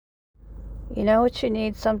You know what you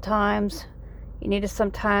need sometimes? You need to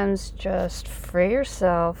sometimes just free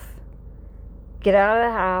yourself, get out of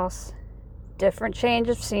the house, different change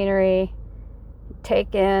of scenery,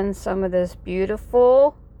 take in some of this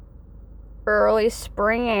beautiful early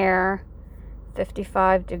spring air,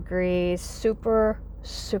 55 degrees, super,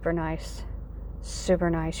 super nice. Super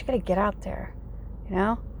nice. You gotta get out there, you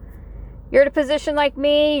know? You're in a position like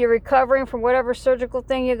me, you're recovering from whatever surgical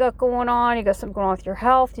thing you got going on, you got something going on with your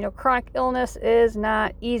health. You know, chronic illness is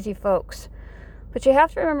not easy, folks. But you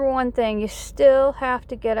have to remember one thing, you still have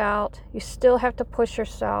to get out, you still have to push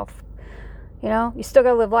yourself. You know, you still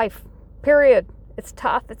gotta live life, period. It's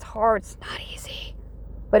tough, it's hard, it's not easy.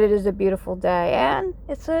 But it is a beautiful day, and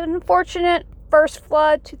it's an unfortunate first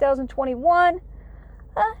flood, 2021.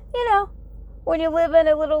 You know, when you live in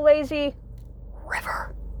a little lazy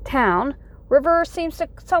river town, river seems to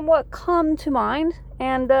somewhat come to mind,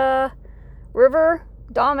 and river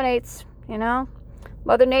dominates, you know.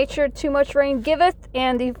 Mother Nature, too much rain giveth,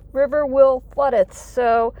 and the river will floodeth.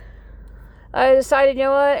 So I decided, you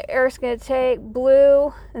know what, Eric's going to take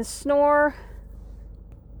Blue and Snore,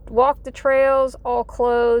 walk the trails, all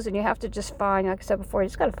closed, and you have to just find, like I said before, you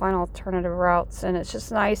just got to find alternative routes, and it's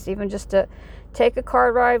just nice even just to take a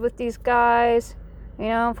car ride with these guys. You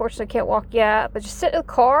know, unfortunately I can't walk yet, but just sit in the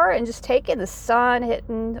car and just take in the sun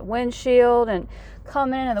hitting the windshield and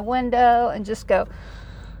coming in the window and just go,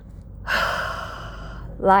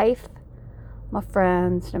 life, my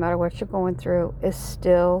friends, no matter what you're going through, is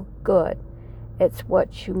still good. It's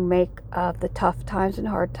what you make of the tough times and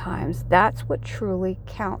hard times. That's what truly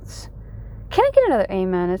counts. Can I get another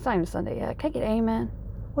amen? It's not even Sunday yet. Can I get amen?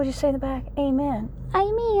 What'd you say in the back? Amen.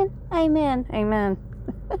 Amen. Amen. Amen.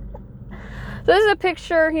 So this is a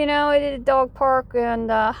picture, you know, I did a dog park,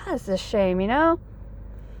 and it's a shame, you know.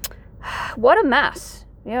 What a mess.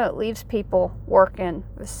 You know, it leaves people working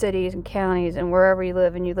with cities and counties and wherever you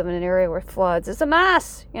live, and you live in an area where floods. It's a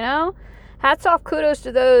mess, you know. Hats off, kudos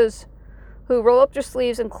to those who roll up their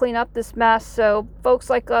sleeves and clean up this mess so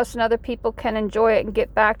folks like us and other people can enjoy it and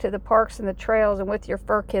get back to the parks and the trails and with your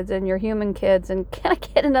fur kids and your human kids. And can I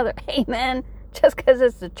get another amen? Just because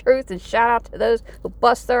it's the truth, and shout out to those who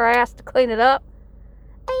bust their ass to clean it up.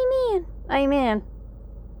 Amen. Amen.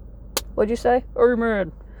 What'd you say?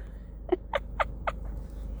 Amen.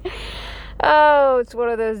 Oh, it's one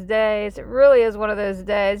of those days. It really is one of those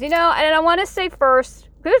days. You know, and I want to say first,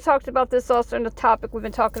 we talked about this also in the topic we've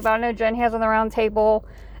been talking about. I know Jen has on the round table,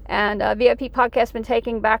 and VIP Podcast been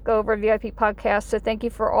taking back over VIP Podcast. So thank you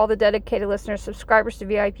for all the dedicated listeners, subscribers to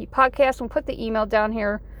VIP Podcast. We'll put the email down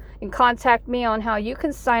here and contact me on how you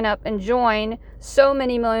can sign up and join so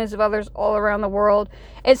many millions of others all around the world.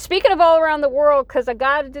 And speaking of all around the world, because I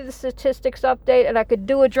got to do the statistics update, and I could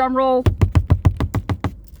do a drum roll.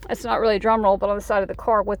 It's not really a drum roll, but on the side of the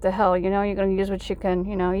car, what the hell, you know, you're going to use what you can,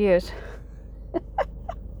 you know, use.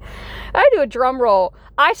 I do a drum roll.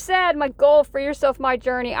 I said my goal for yourself, my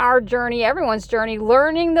journey, our journey, everyone's journey,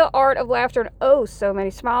 learning the art of laughter and oh, so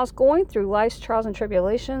many smiles, going through life's trials and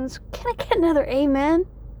tribulations. Can I get another amen?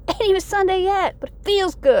 Ain't even Sunday yet, but it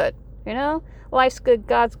feels good, you know? Life's good,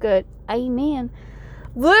 God's good. Amen.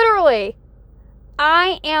 Literally,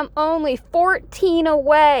 I am only 14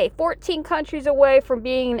 countries away from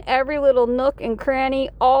being in every little nook and cranny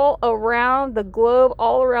all around the globe,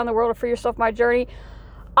 all around the world. For yourself, my journey.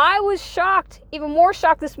 I was shocked, even more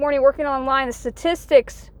shocked this morning working online, the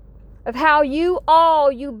statistics of how you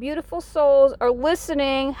all, you beautiful souls, are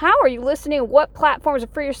listening. How are you listening? What platforms are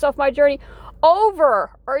For Yourself, My Journey?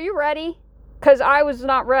 Are you ready? Because I was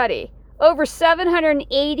not ready. Over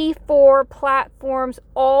 784 platforms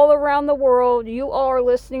all around the world you all are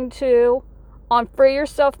listening to on For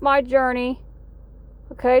Yourself, My Journey.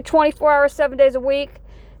 Okay, 24 hours, 7 days a week.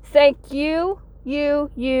 Thank you,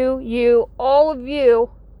 all of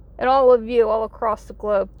you, and all of you all across the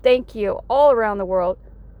globe. Thank you all around the world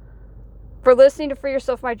for listening to For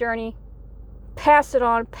Yourself, My Journey. Pass it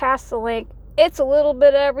on, pass the link. It's a little bit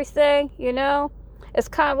of everything, you know. It's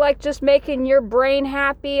kind of like just making your brain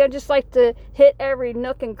happy. I just like to hit every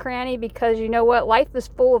nook and cranny because you know what? Life is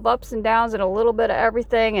full of ups and downs and a little bit of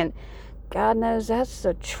everything. And God knows that's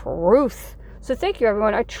the truth. So thank you,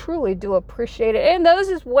 everyone. I truly do appreciate it. And those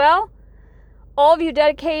as well, all of you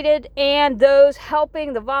dedicated and those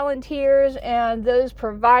helping, the volunteers and those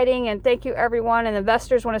providing. And thank you, everyone. And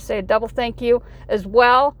investors, want to say a double thank you as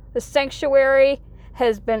well. The sanctuary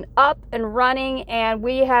has been up and running, and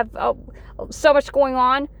we have so much going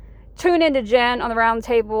on. Tune into Jen on the Round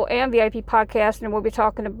Table and VIP Podcast, and we'll be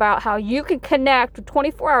talking about how you can connect with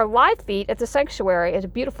 24-hour live feed at the sanctuary. It's a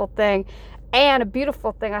beautiful thing. And a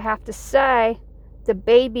beautiful thing, I have to say, the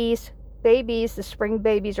babies babies, the spring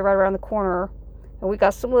babies are right around the corner. And we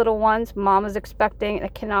got some little ones. Mama's expecting, and I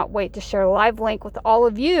cannot wait to share a live link with all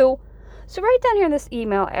of you. So right down here in this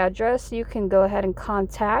email address, you can go ahead and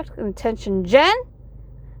contact Intention Jen.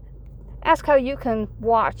 Ask how you can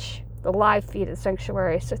watch the live feed at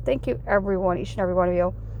Sanctuary. So thank you, everyone, each and every one of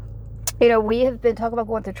you. You know, we have been talking about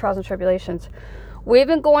going through trials and tribulations. We've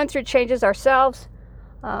been going through changes ourselves.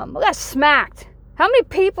 We got smacked. How many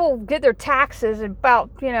people get their taxes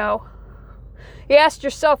about, you asked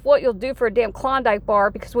yourself what you'll do for a damn Klondike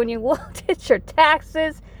bar, because when you looked at your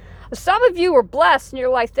taxes, some of you were blessed and you're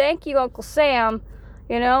like, thank you, Uncle Sam,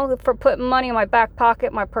 for putting money in my back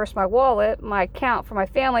pocket, my purse, my wallet, my account for my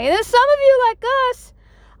family. And then some of you like us,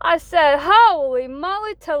 I said, holy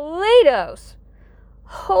moly Toledos.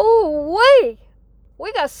 Holy,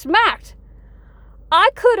 we got smacked. I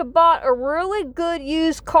could have bought a really good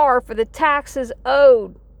used car for the taxes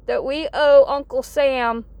owed that we owe Uncle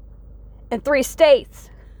Sam in 3 states.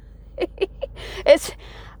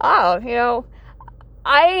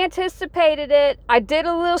 I anticipated it. I did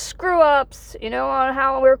a little screw ups, on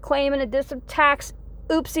how we were claiming and did some tax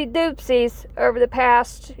oopsie doopsies over the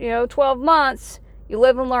past, 12 months. You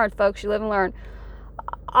live and learn, folks. You live and learn.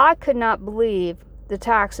 I could not believe the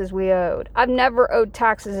taxes we owed. I've never owed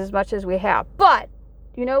taxes as much as we have. But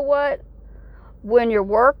you know what? When you're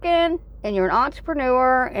working and you're an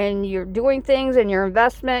entrepreneur and you're doing things and your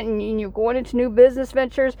investment and you're going into new business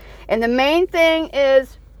ventures, and the main thing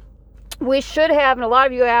is we should have, and a lot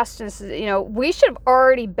of you asked us, we should have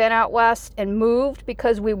already been out west and moved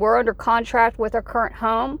because we were under contract with our current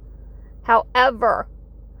home. However,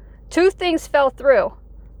 2 things fell through.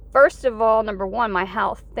 First of all, number 1, my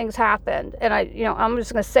health. Things happened. And I'm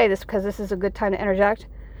just going to say this because this is a good time to interject.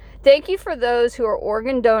 Thank you for those who are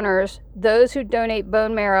organ donors, those who donate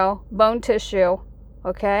bone marrow, bone tissue,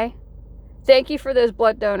 okay? Thank you for those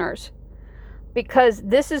blood donors, because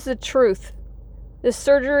this is the truth. This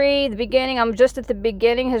surgery, the beginning, I'm just at the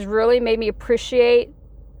beginning, has really made me appreciate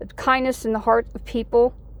the kindness in the heart of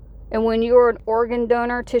people. And when you're an organ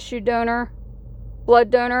donor, tissue donor,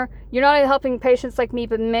 blood donor, you're not only helping patients like me,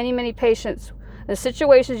 but many, many patients. The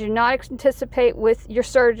situations you not anticipate with your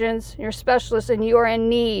surgeons, your specialists, and you are in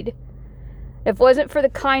need. If it wasn't for the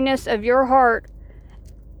kindness of your heart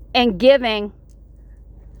and giving,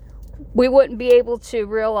 we wouldn't be able to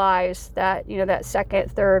realize that, that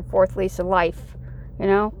 2nd, 3rd, 4th lease of life.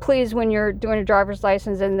 Please, when you're doing a driver's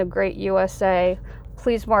license in the great USA,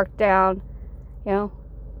 please mark down,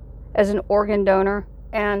 as an organ donor.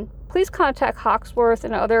 And please contact Hawksworth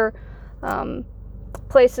and other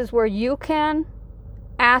places where you can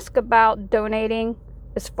ask about donating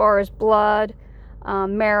as far as blood,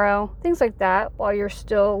 marrow, things like that, while you're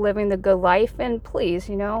still living the good life. And please,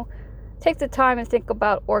 take the time and think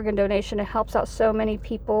about organ donation. It helps out so many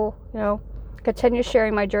people. Continue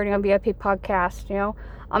sharing my journey on VIP podcast.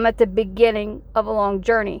 I'm at the beginning of a long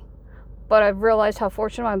journey, but I've realized how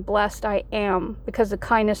fortunate and blessed I am because of the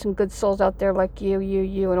kindness and good souls out there like you,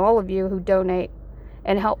 and all of you who donate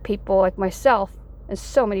and help people like myself and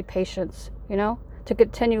so many patients, to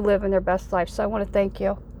continue living their best life. So I want to thank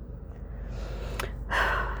you.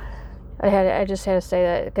 I just had to say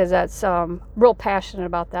that because that's real passionate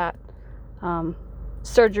about that.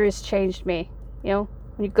 Surgery's changed me.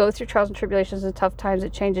 When you go through trials and tribulations and tough times,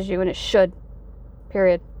 it changes you, and it should.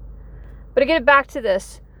 Period. But to get it back to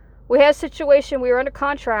this, we had a situation, we were under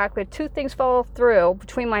contract, we had 2 things fall through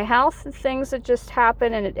between my health and things that just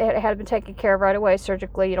happened, and it had been taken care of right away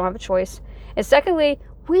surgically. You don't have a choice. And secondly,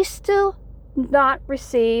 we still not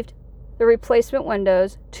received the replacement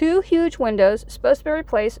windows. 2 huge windows, supposed to be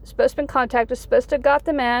replaced, supposed to be contacted, supposed to have got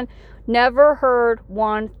them in. Never heard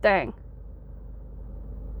one thing.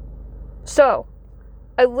 So,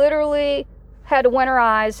 I literally had to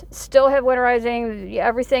winterize, still have winterizing,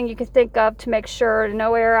 everything you can think of to make sure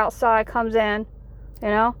no air outside comes in,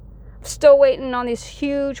 Still waiting on these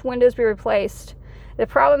huge windows to be replaced. The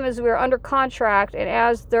problem is we were under contract, and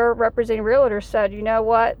as their representing realtor said, you know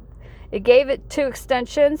what? It gave it 2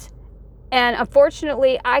 extensions, and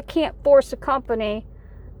unfortunately, I can't force a company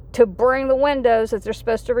to bring the windows that they're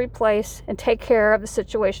supposed to replace and take care of the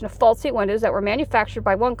situation of faulty windows that were manufactured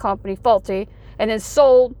by one company, faulty, and then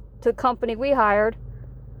sold to the company we hired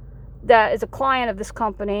that is a client of this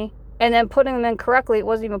company, and then putting them in correctly. It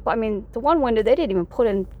wasn't even, the one window they didn't even put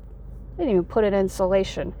in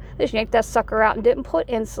insulation. They just yanked that sucker out and didn't put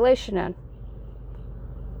insulation in.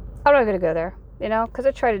 I'm not going to go there, because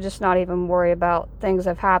I try to just not even worry about things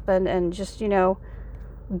that have happened and just,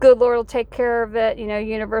 good Lord will take care of it,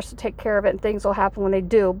 universe will take care of it, and things will happen when they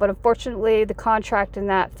do. But unfortunately, the contract in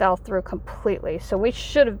that fell through completely. So we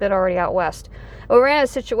should have been already out west. We ran into a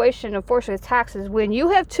situation, unfortunately, with taxes. When you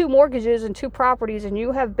have 2 mortgages and 2 properties and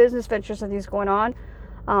you have business ventures and things going on,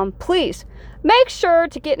 please make sure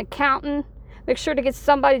to get an accountant. Make sure to get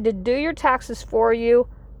somebody to do your taxes for you.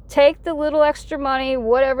 Take the little extra money,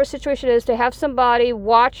 whatever situation it is, to have somebody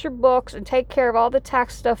watch your books and take care of all the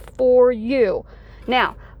tax stuff for you.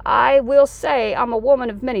 Now, I will say I'm a woman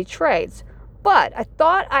of many trades, but I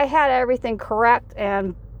thought I had everything correct.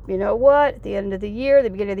 And you know what? At the end of the year, the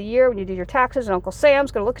beginning of the year, when you do your taxes, and Uncle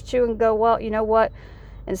Sam's going to look at you and go, well, you know what?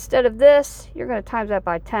 Instead of this, you're going to times that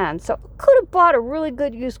by 10. So I could have bought a really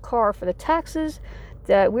good used car for the taxes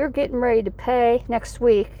that we're getting ready to pay next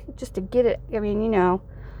week, just to get it. I mean,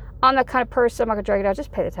 I'm that kind of person. I'm not going to drag it out.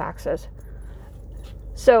 Just pay the taxes.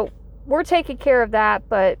 So we're taking care of that,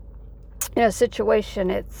 but in a situation,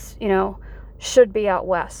 it's, should be out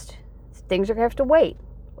west. Things are going to have to wait.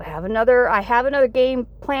 I have another game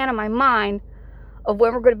plan in my mind of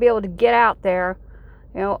when we're going to be able to get out there.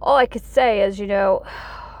 All I could say is,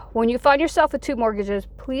 when you find yourself with 2 mortgages,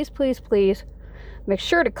 please, please, please make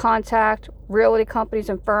sure to contact realty companies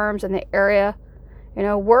and firms in the area.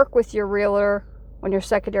 Work with your realtor on your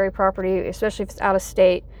secondary property, especially if it's out of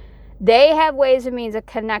state. They have ways and means of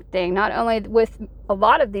connecting, not only with a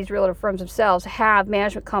lot of these realtor firms themselves, have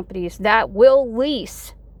management companies that will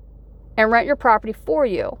lease and rent your property for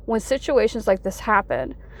you when situations like this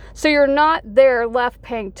happen. So you're not there left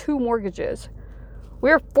paying 2 mortgages.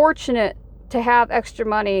 We're fortunate to have extra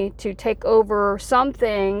money to take over some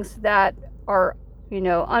things that are,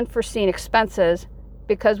 unforeseen expenses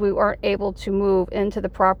because we weren't able to move into the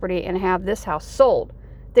property and have this house sold.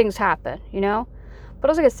 Things happen, But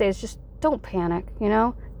all I gotta say is just don't panic,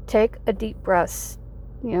 Take a deep breath,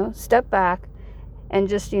 step back and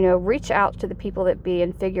just, reach out to the people that be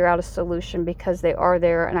and figure out a solution, because they are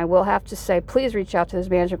there. And I will have to say, please reach out to those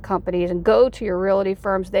management companies and go to your realty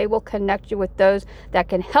firms. They will connect you with those that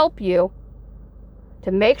can help you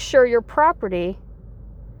to make sure your property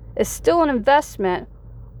is still an investment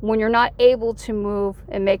when you're not able to move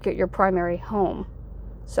and make it your primary home.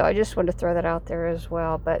 So I just wanted to throw that out there as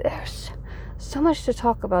well. But there's so much to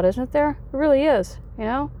talk about, isn't there? It really is,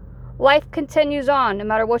 Life continues on no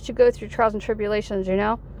matter what you go through, trials and tribulations,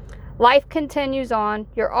 Life continues on.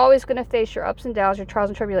 You're always going to face your ups and downs, your trials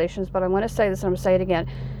and tribulations. But I'm going to say this and I'm going to say it again.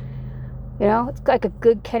 It's like a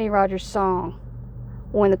good Kenny Rogers song.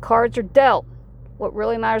 When the cards are dealt, what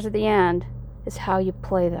really matters at the end is how you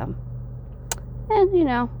play them.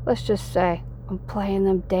 And, let's just say I'm playing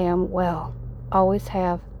them damn well. Always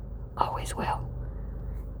have, always will.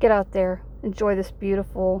 Get out there. Enjoy this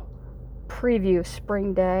beautiful preview of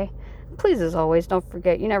spring day. Please, as always, don't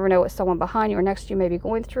forget, you never know what someone behind you or next to you may be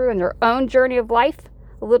going through in their own journey of life.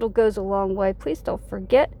 A little goes a long way. Please don't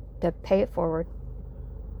forget to pay it forward.